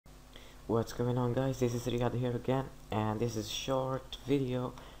What's going on, guys? This is Riyad here again, and this is a short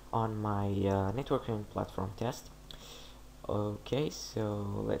video on my networking platform test. Okay,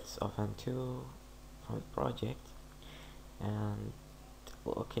 so let's open to from the project, and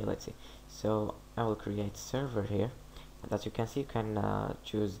okay, let's see. So I will create server here, and as you can see, you can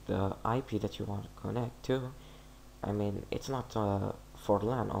choose the IP that you want to connect to. I mean, it's not for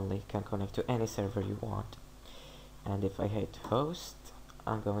LAN only. You can connect to any server you want. And if I hit host,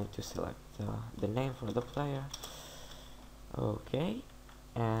 I'm going to select the name for the player. Okay,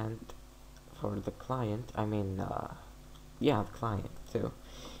 and for the client, I mean the client, so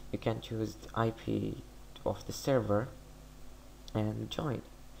you can choose the IP of the server and join.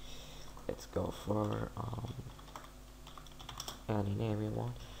 Let's go for any name you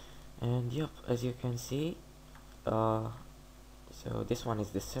want. And yep, as you can see, so this one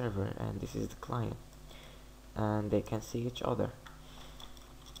is the server and this is the client, and they can see each other,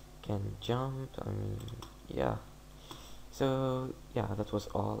 can jump. I mean, yeah. So yeah, that was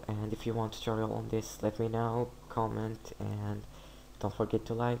all, and if you want tutorial on this, let me know, comment, and don't forget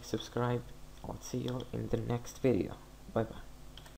to like, subscribe. I'll see you in the next video. Bye bye.